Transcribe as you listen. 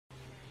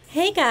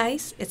Hey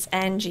guys, it's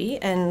Angie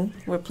and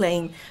we're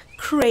playing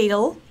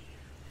Cradle.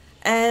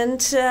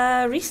 And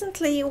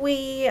recently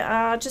we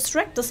just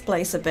wrecked this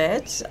place a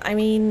bit. I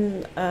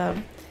mean,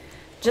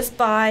 just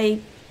by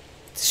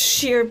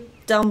sheer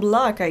dumb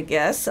luck, I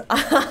guess.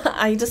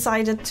 I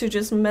decided to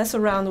just mess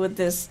around with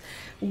this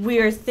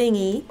weird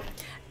thingy.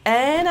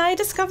 And I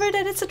discovered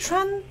that it's a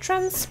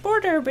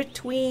transporter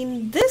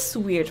between this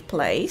weird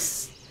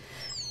place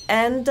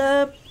and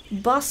the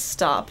bus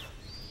stop.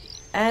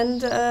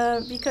 And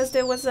because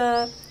there was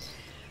a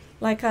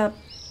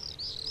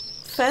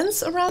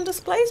fence around this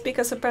place,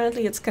 because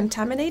apparently it's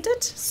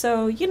contaminated,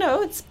 so you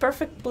know, it's a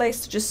perfect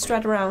place to just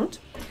strut around.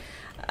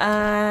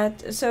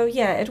 So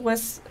yeah, it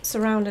was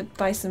surrounded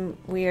by some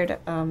weird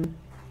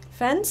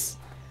fence,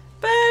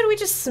 but we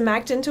just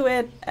smacked into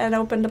it and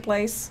opened the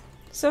place,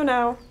 so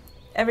now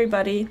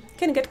everybody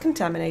can get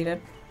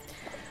contaminated.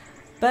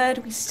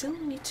 But we still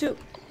need to...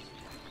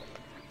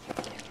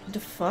 The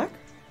fuck?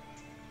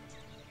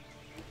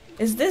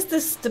 Is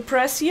this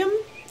depressium?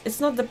 It's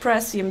not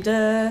depressium,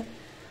 the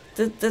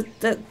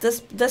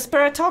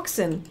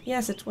desperatoxin.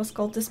 Yes, it was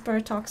called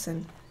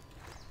desperatoxin.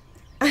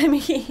 I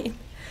mean,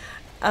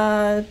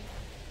 the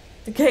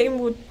game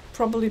would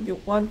probably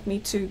want me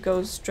to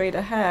go straight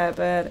ahead,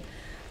 but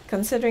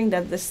considering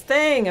that this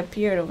thing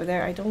appeared over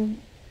there, I don't...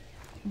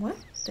 What?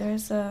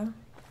 There's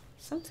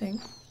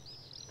something.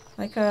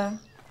 Like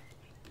a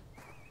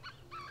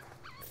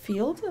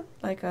field?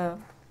 Like a...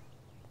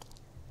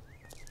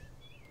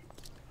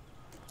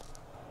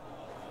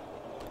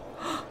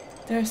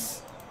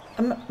 There's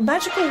a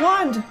magical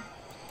wand!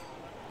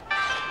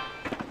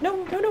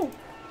 No, no, no!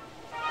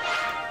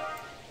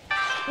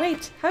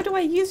 Wait, how do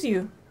I use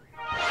you?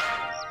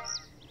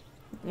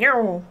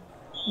 Meow!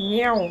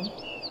 Meow!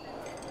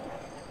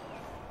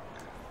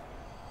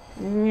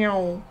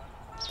 Meow!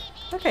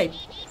 Okay.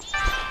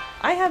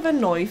 I have a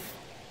knife.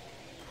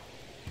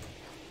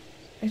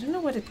 I don't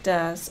know what it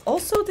does.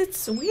 Also,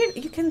 it's weird.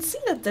 You can see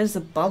that there's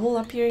a bubble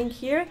appearing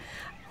here.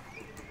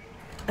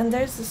 And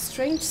there's a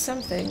strange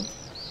something.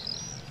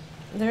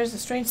 There's a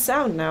strange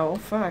sound now. Oh,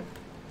 fuck.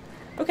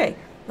 Okay,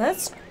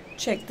 let's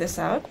check this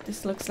out.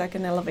 This looks like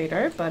an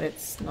elevator, but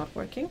it's not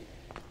working.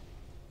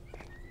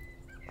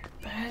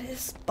 But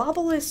this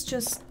bubble is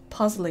just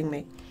puzzling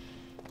me.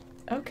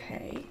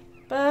 Okay,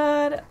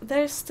 but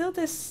there's still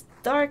this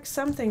dark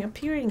something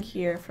appearing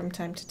here from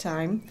time to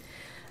time.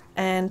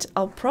 And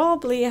I'll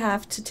probably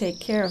have to take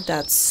care of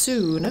that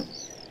soon.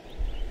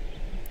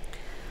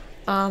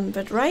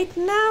 But right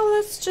now,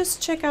 let's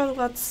just check out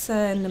what's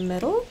in the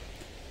middle.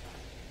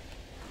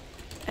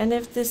 And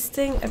if this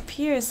thing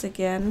appears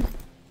again,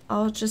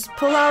 I'll just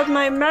pull out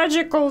my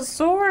magical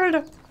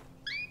sword.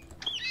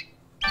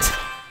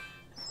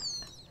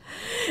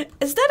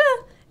 Is that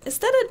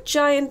a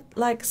giant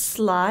like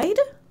slide?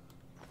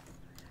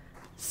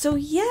 So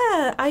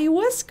yeah, I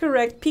was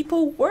correct.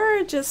 People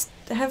were just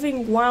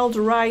having wild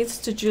rides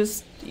to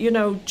just, you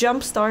know,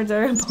 jumpstart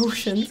their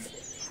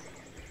emotions.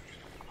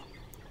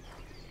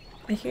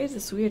 I hear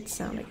this weird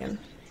sound again.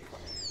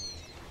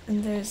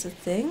 And there's a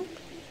thing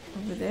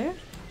over there.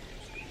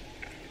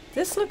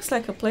 This looks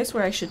like a place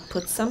where I should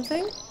put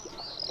something.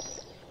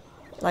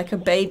 Like a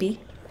baby.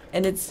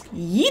 And it's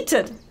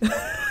yeeted!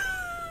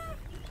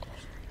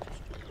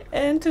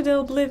 Into the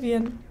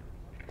oblivion.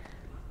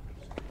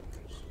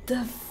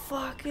 The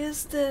fuck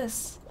is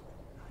this?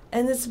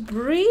 And it's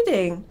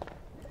breathing.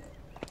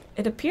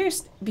 It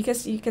appears,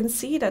 because you can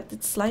see that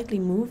it's slightly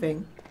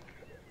moving.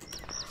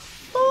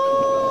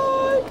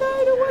 Oh, I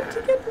kinda want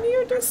to get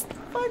near this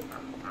fuck.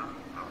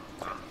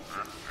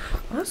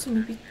 Oh, so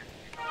maybe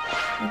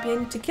I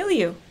need to kill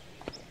you.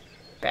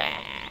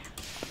 Bah.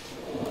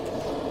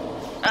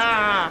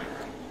 Ah!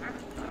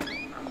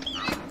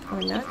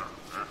 Or not?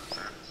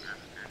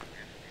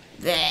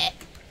 Bleh.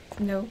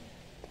 No.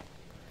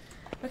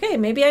 Okay,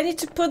 maybe I need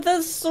to put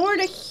the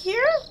sword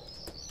here?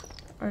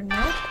 Or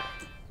not?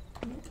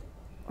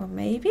 Or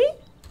maybe?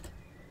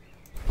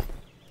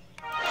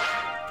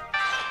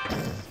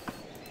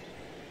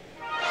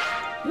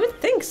 You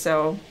would think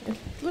so. It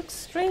looks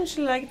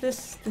strangely like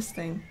this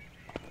thing.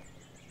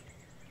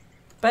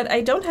 But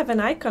I don't have an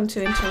icon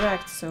to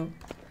interact, so...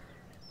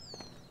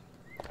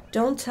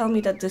 Don't tell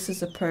me that this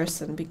is a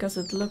person, because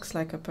it looks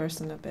like a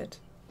person a bit.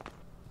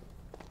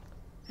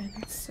 And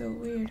it's so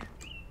weird.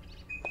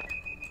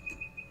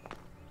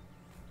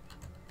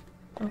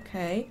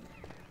 Okay.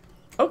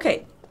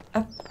 Okay.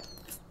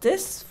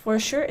 This, for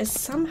sure, is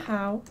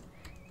somehow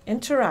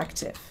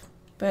interactive.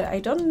 But I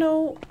don't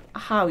know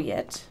how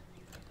yet.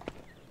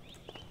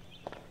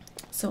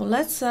 So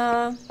let's...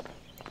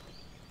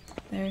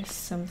 There's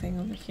something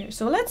over here.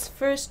 So let's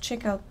first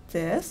check out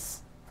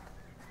this.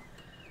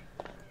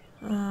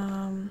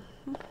 Ah!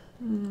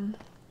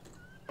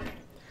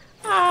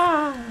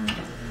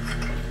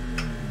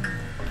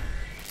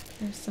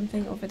 There's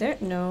something over there.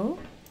 No.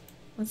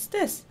 What's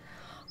this?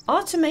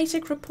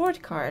 Automatic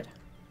report card.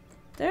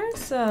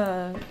 There's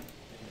a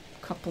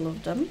couple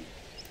of them.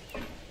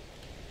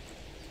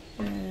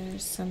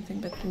 There's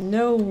something, but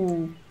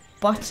no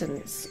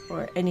buttons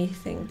or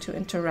anything to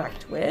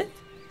interact with.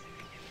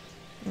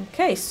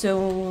 Okay,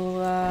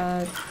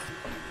 so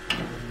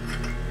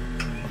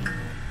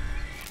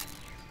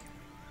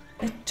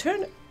it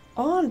turned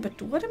on,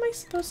 but what am I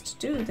supposed to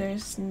do?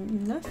 There's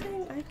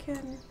nothing I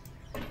can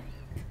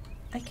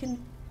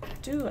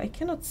do. I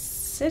cannot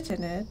sit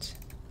in it.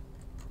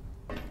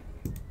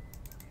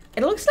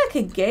 It looks like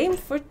a game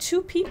for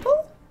 2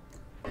 people?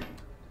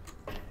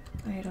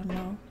 I don't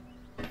know.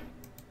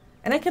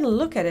 And I can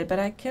look at it, but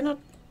I cannot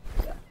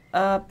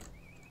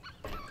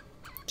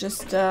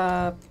just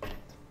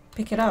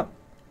pick it up.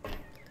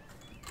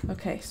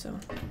 Okay, so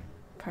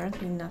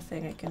apparently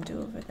nothing I can do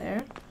over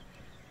there.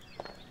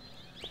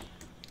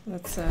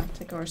 Let's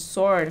take our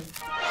sword.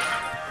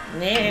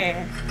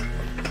 Yeah.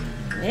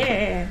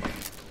 Yeah.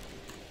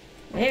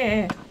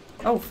 Yeah.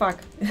 Oh fuck.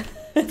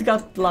 It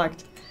got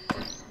blocked.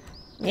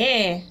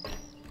 Yeah.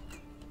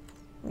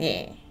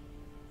 Yeah.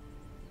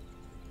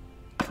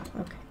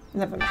 Okay,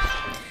 never mind.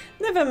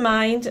 Never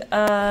mind.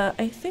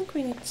 I think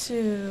we need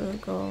to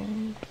go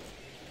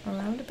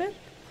around a bit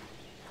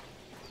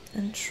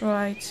and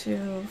try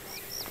to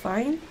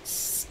find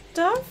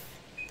stuff.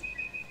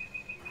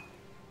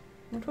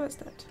 What was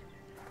that?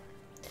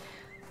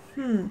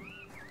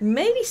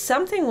 Maybe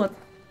something would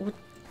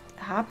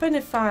happen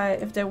if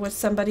there was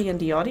somebody in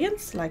the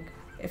audience, like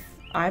if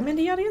I'm in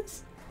the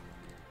audience.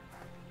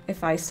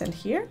 If I stand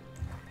here.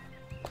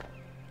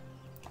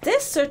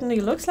 This certainly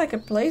looks like a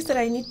place that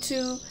I need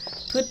to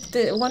put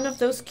one of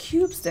those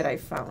cubes that I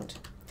found.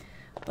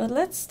 But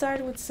let's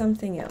start with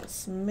something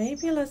else.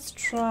 Maybe let's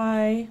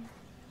try...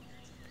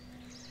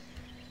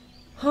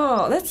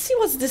 Oh, let's see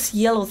what this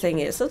yellow thing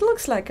is. It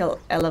looks like an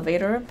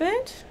elevator a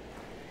bit.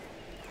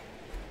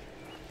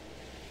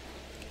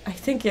 I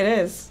think it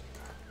is.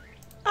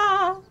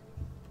 Ah!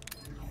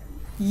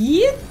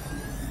 Yeah!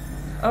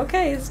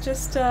 Okay, it's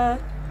just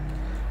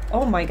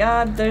oh my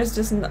god, there's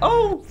just an...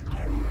 Oh!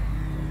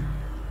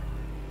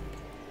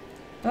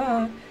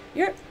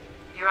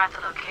 You're at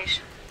the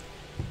location.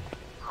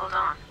 Hold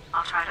on,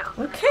 I'll try to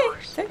open the Okay,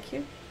 doors. thank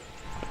you.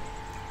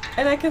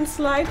 And I can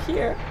slide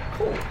here.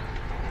 Cool.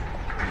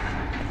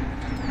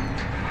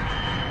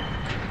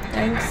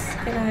 Thanks.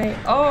 Can I...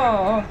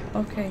 Oh,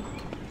 okay.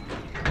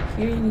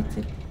 Here you need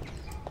to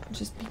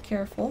just be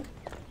careful.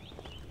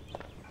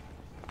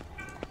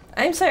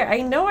 I'm sorry,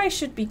 I know I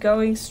should be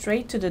going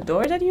straight to the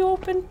door that you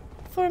opened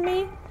for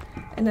me.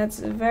 And that's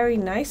very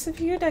nice of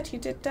you that you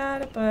did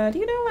that, but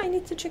you know, I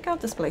need to check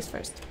out this place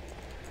first.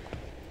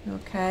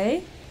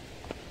 Okay.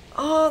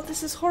 Oh,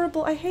 this is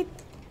horrible. I hate...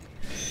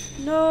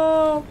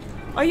 No.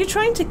 Are you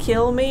trying to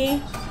kill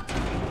me?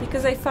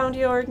 Because I found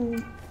your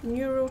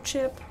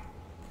neurochip?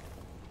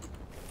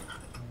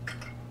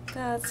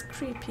 That's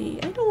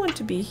creepy. I don't want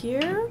to be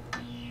here.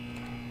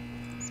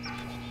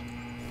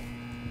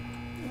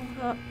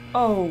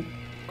 Oh,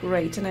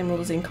 great. And I'm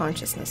losing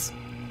consciousness.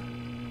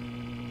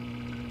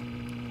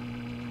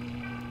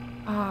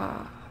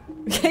 Ah.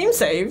 Game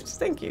saved.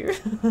 Thank you.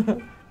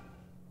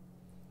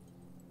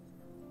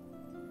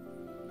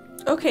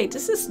 Okay,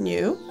 this is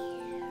new.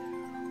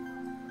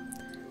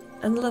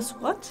 Unless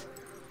what?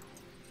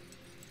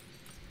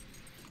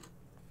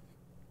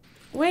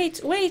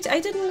 Wait, I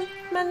didn't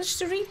manage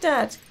to read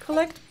that.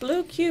 Collect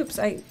blue cubes,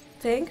 I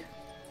think.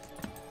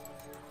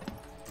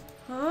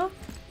 Huh?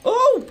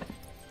 Oh!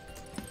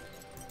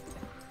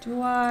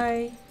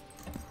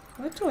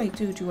 What do I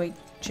do? Do I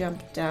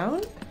jump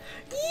down?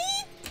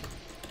 Eee!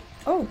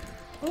 Oh,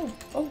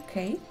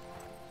 okay.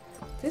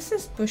 This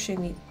is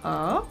pushing me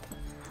up.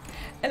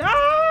 And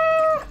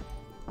ah!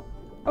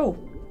 Oh.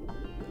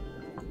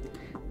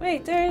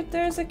 Wait,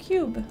 there's a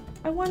cube.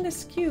 I want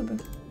this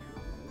cube.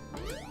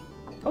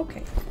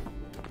 Okay.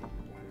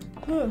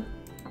 Huh.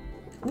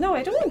 No,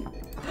 I don't.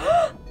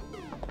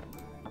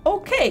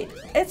 Okay,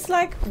 it's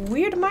like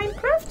weird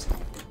Minecraft.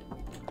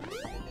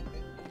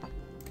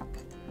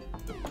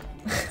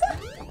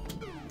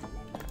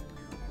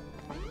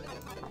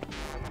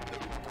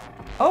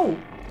 Oh,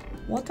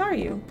 what are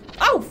you?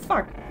 Oh,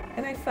 fuck.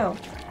 And I fell.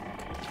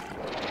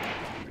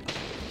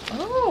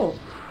 Oh,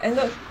 and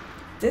look,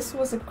 this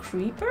was a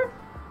creeper?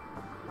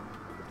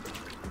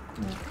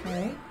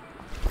 Okay.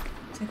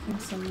 Taking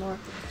some more.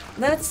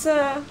 Let's,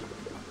 can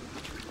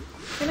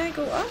I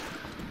go up?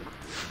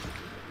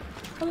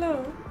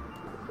 Hello?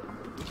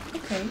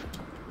 Okay.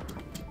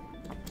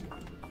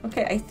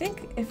 Okay, I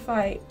think if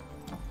I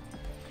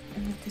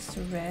need this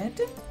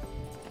red.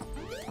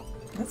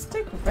 Let's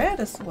take red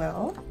as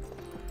well.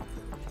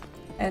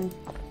 And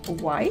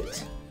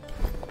white.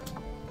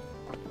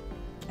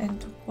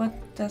 And what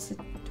does it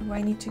do?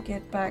 I need to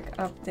get back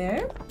up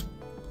there.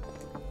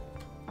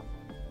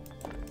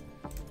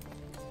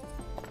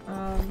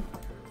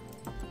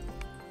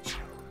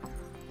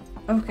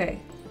 Okay.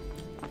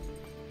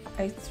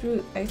 I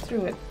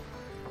threw it.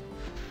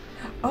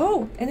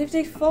 Oh, and if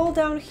they fall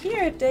down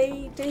here,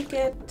 they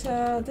get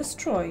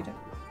destroyed.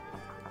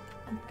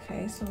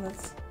 Okay, so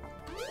let's...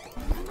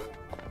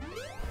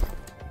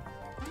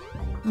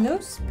 No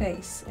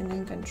space in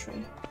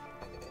inventory.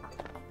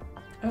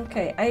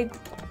 Okay, I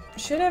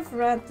should have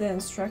read the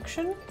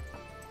instruction.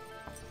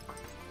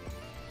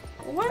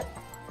 What?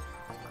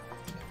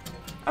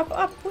 Up,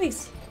 up,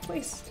 please.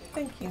 Please.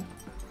 Thank you.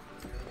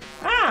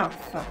 Ah,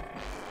 fuck.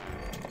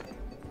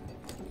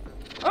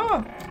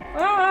 Oh!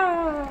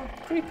 Ah!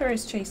 Creeper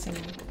is chasing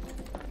me.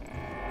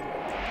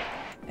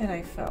 And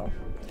I fell.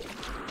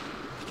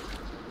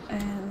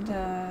 And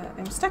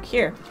I'm stuck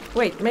here.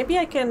 Wait, maybe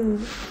I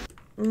can...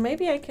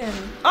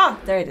 Ah,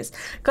 there it is.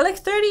 Collect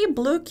 30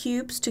 blue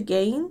cubes to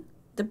gain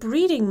the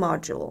breeding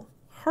module.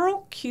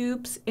 Hurl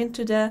cubes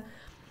into the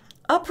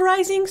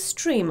uprising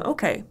stream.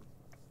 Okay.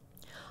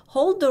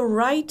 Hold the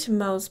right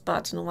mouse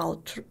button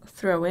while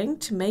throwing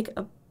to make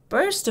a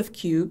burst of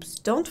cubes.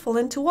 Don't fall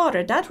into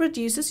water. That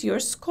reduces your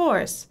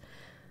scores.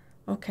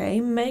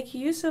 Okay. Make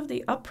use of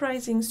the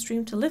uprising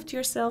stream to lift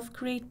yourself.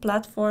 Create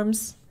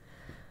platforms.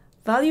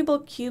 Valuable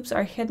cubes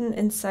are hidden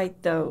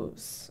inside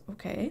those.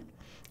 Okay.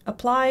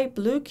 Apply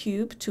blue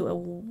cube to a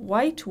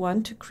white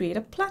one to create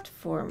a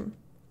platform.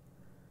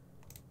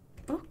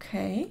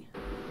 Okay.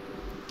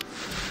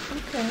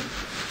 Okay.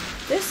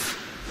 This...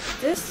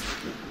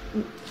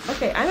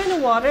 Okay, I'm in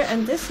the water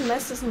and this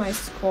messes my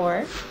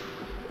score.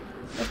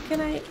 But can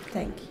I...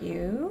 Thank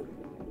you.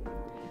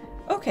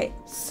 Okay,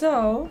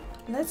 so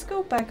let's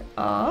go back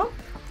up.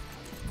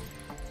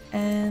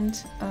 And,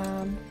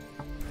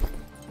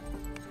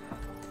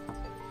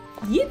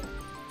 yeet.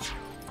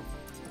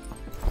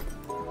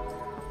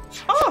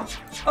 Oh!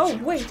 Oh,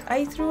 wait,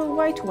 I threw a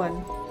white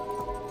one.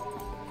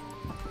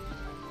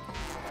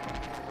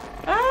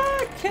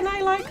 Ah, can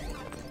I, like,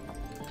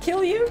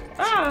 kill you?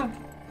 Ah!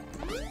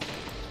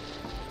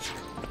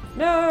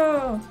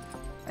 No!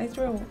 I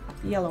threw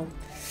yellow.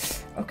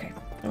 Okay.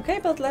 Okay,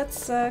 but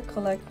let's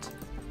collect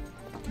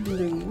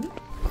blue.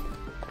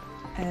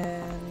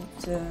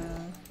 And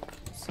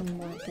some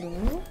more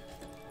blue.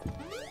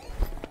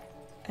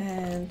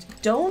 And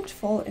don't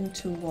fall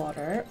into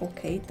water.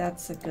 Okay,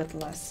 that's a good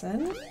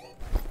lesson.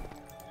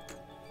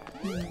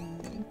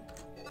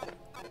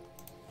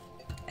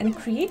 And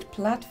create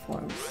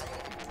platforms.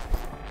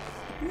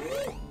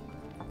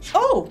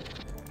 Oh!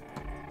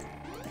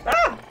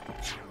 Ah!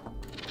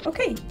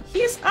 Okay,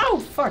 he is... Ow,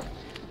 fuck!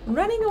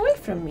 Running away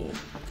from me.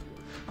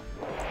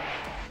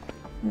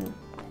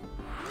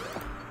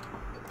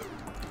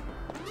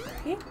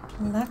 Create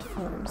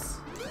platforms.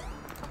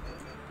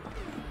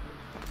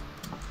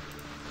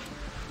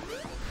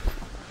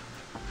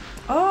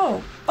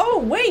 Oh!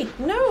 Oh, wait!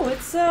 No,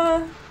 it's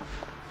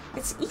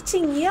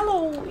eating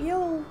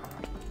yellow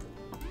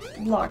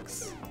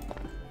blocks.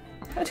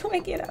 How do I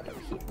get out of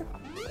here?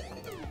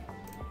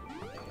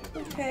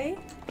 Okay.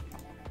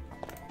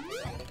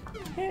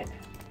 Here.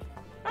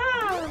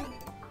 Ah!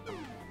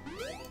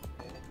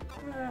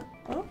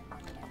 Oh.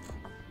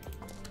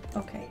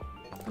 Okay.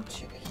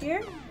 Put you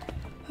here.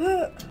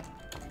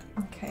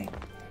 Okay.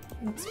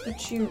 Let's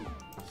put you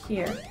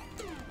here.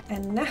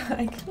 And now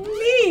I can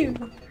leave!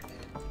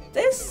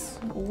 This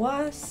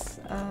was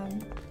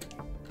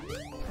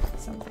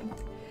something.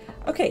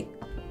 Okay.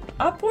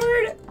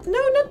 Upward.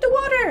 No, not the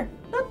water!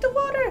 Not the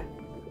water!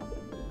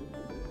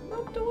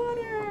 Not the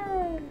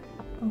water!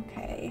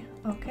 Okay.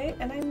 Okay,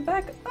 and I'm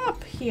back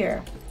up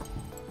here.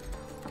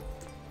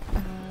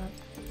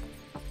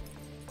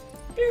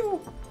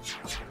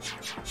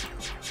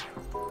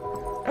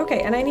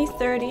 Okay, and I need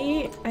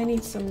 30. I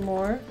need some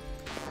more.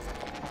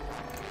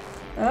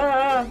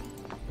 Ah!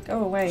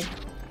 Go away.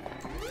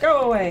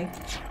 Go away.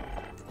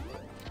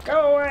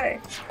 Go away.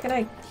 Can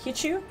I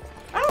hit you?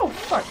 Ow,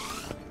 fuck.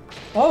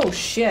 Oh,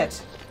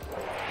 shit.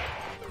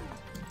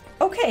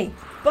 Okay,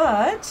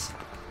 but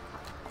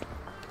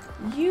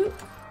you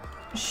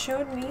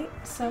showed me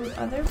some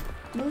other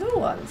blue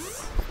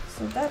ones.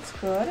 So that's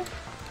good.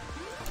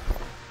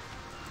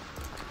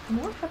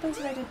 And what happens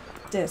if I do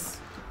this?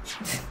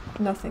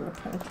 Nothing,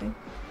 apparently.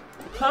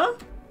 Huh?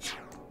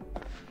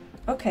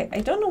 Okay,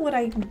 I don't know what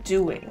I'm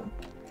doing.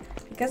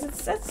 Because it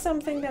said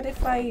something that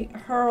if I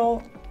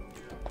hurl...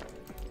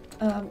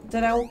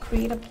 that I will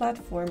create a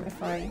platform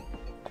if I...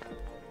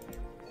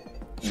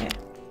 Yeah.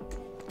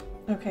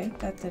 Okay,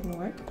 that didn't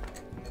work.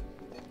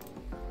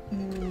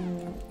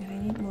 And I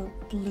need more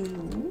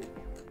blue.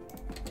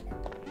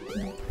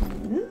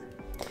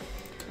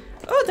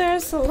 Oh,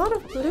 there's a lot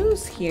of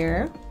blues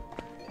here.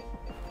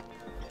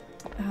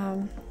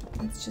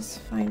 Let's just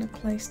find a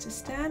place to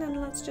stand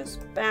and let's just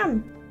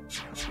BAM!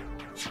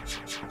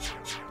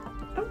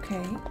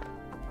 Okay.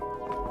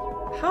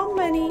 How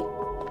many?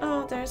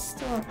 Oh, there's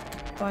still a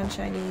bunch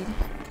I need.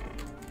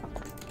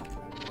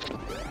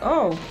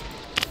 Oh,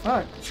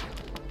 fuck.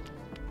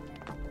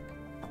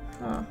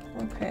 Huh,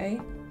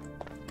 okay.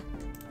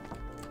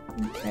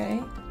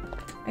 Okay.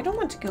 I don't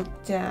want to go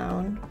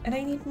down, and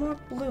I need more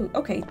blue.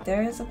 Okay,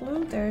 there is a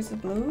blue, there is a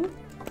blue.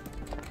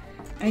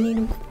 I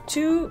need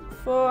 2,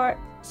 4,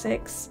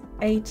 6,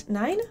 8,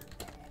 9.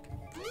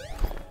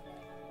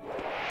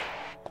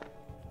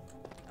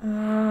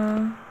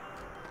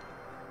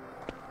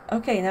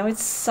 Okay, now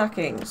it's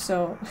sucking,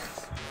 so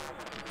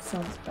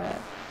sounds bad.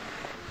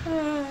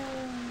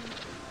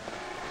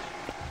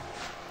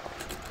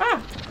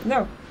 Ah,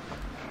 no.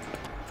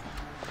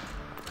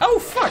 Oh,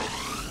 fuck!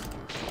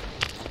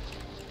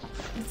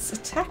 It's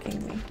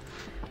attacking me.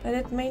 But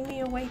it made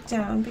me a way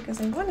down because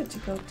I wanted to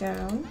go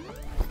down.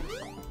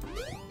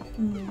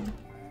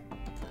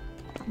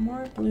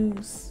 More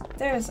blues.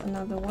 There's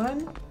another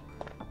one.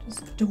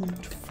 Just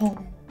don't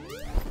fall.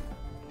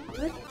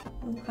 What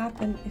will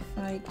happen if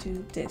I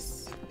do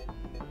this?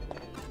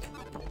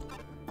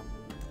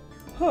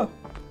 Huh.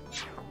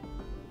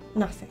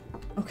 Nothing.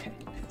 Okay.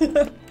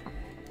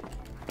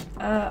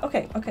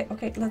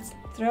 Okay. Let's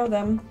throw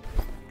them.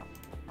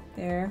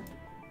 There.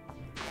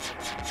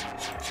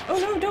 Oh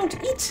no, don't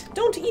eat!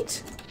 Don't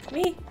eat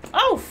me!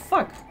 Oh,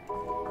 fuck!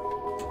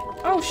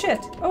 Oh shit!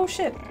 Oh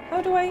shit!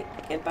 How do I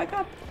get back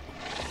up?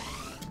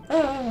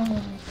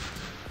 Oh.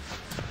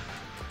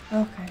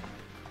 Okay.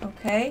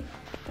 Okay.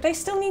 But I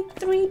still need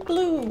 3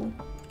 blue.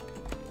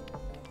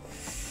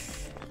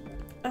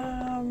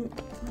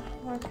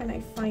 Where can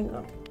I find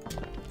them?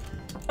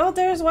 Oh,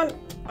 there's one!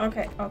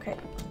 Okay.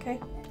 Okay.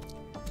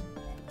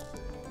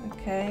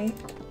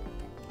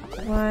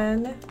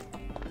 One.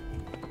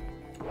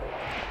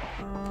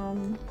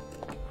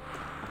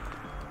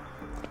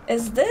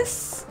 Is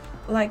this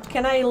like,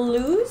 can I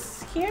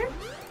lose here?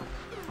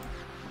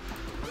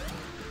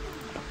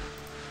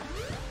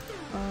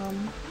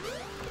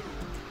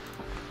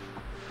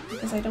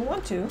 Because I don't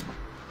want to.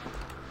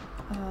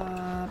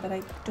 But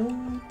I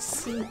don't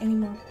see any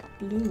more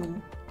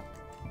blue.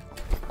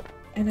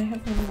 And I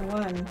have only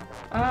one.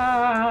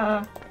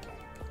 Ah!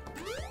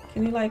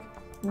 Can you like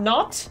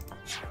not?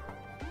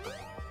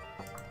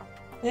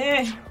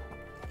 Eh.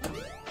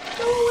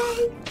 Go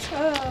away!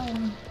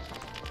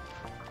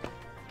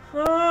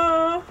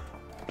 Oh.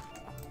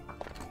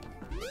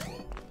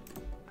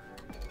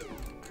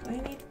 I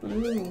need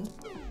blue.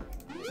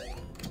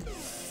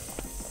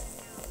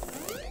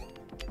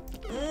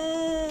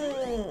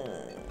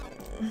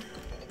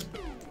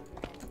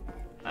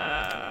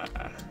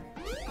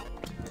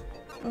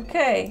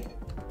 Okay.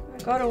 I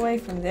got away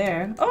from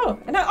there. Oh,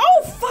 and I—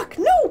 oh, fuck,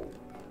 no!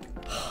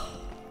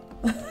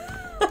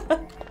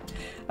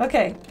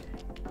 Okay.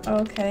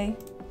 Okay.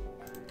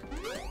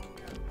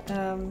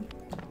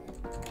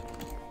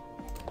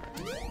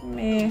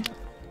 Meh.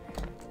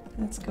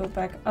 Let's go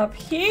back up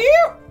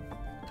here.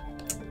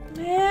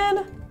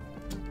 Man,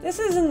 this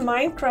isn't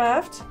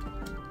Minecraft.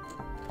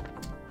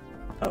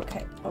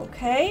 Okay,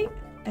 okay.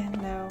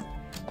 And now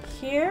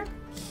here,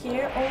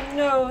 here. Oh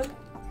no.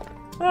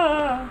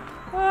 Ah,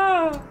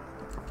 ah.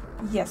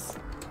 Yes.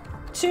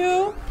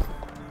 2.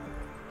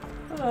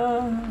 2.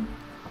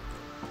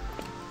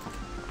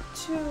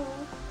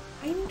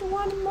 I need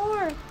 1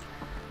 more.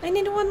 I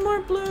need 1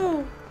 more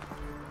blue.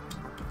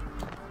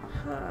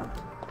 Huh.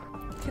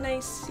 Can I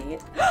see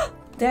it?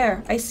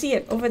 There, I see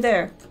it over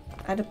there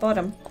at the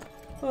bottom.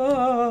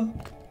 Oh.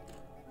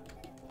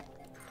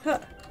 Huh.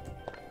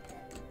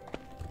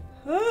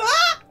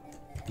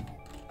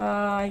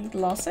 I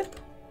lost it.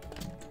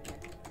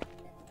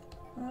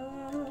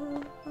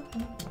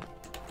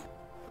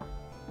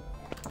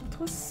 It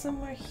was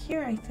somewhere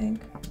here, I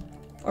think.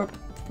 Or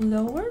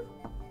lower?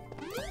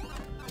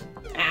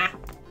 Ah.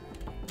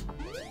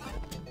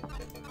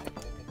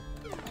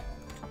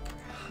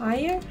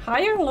 Higher?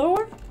 Higher?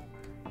 Lower?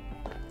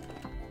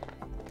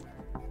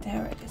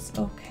 There it is.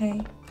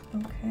 Okay.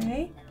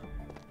 Okay.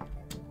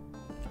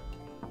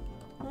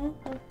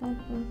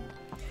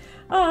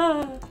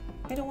 Ah!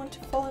 I don't want to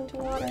fall into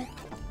water.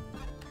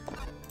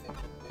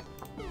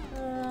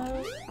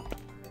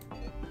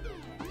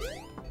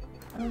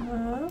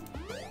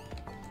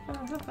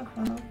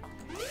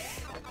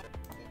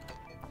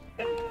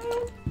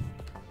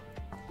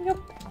 Yep.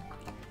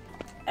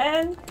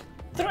 And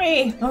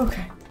 3.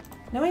 Okay.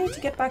 Now I need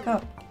to get back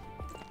up.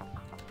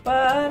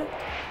 But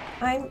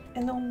I'm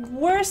in the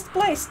worst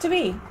place to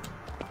be.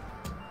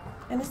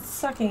 And it's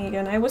sucking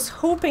again. I was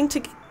hoping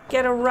to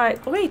get a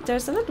right. Wait,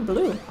 there's another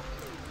blue.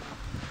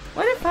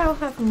 What if I'll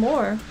have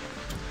more?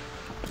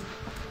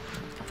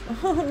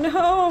 Oh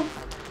no!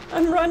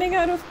 I'm running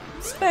out of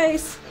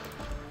space.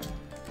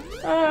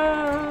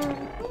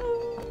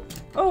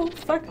 Oh,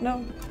 fuck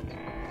no.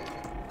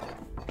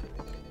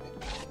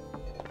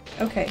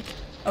 Okay.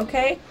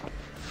 Okay.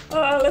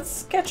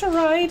 Let's catch a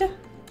ride.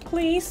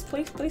 Please,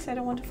 please, please. I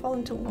don't want to fall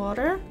into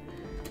water.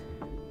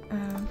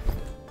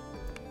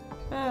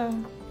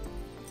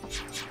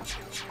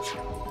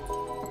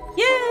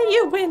 Yeah,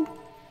 you win.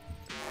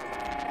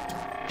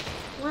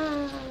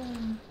 Wow.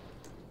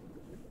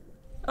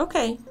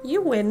 Okay,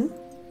 you win.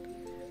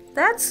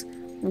 That's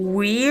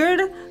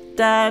weird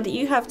that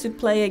you have to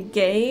play a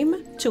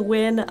game to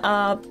win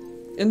a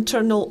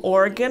internal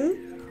organ.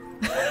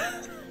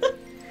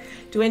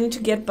 Do I need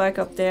to get back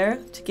up there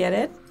to get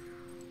it?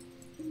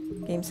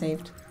 Game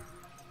saved.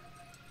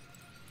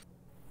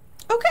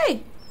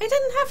 Okay, I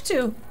didn't have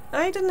to.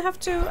 I didn't have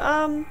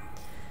to,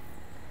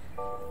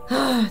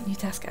 new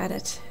task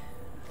added.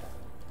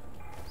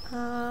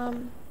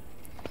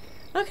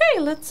 Okay,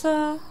 let's,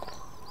 do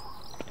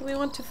we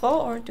want to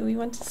fall or do we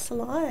want to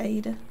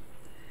slide?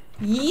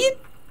 Yeet!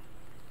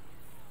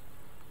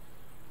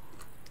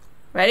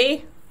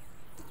 Ready?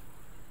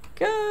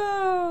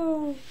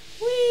 Go!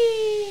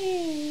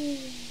 Whee!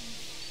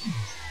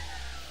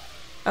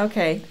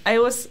 Okay, I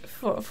was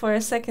for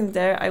a second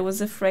there. I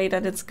was afraid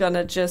that it's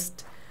gonna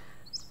just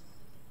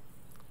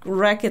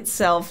wreck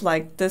itself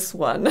like this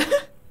one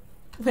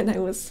when I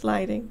was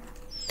sliding.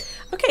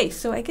 Okay,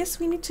 so I guess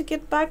we need to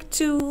get back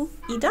to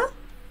Ida.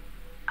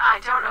 I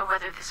don't know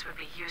whether this would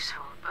be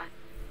useful, but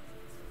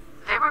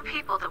there were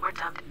people that were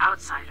dubbed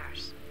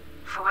outsiders.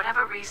 For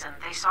whatever reason,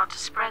 they sought to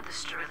spread the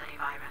sterility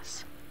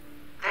virus.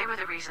 They were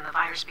the reason the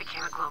virus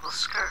became a global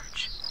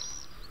scourge.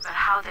 But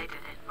how they did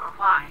it, or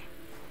why,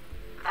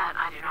 that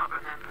I do not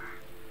remember.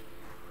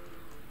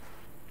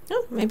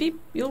 Oh, maybe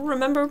you'll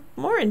remember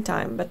more in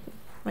time, but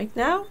right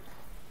now,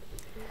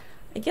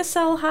 I guess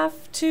I'll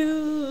have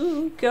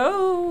to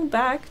go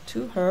back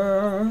to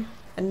her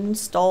and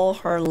install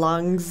her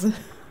lungs.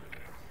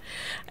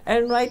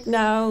 And right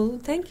now,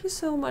 thank you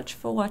so much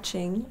for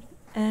watching,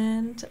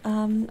 and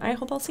I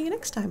hope I'll see you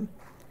next time.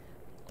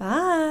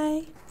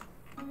 Bye!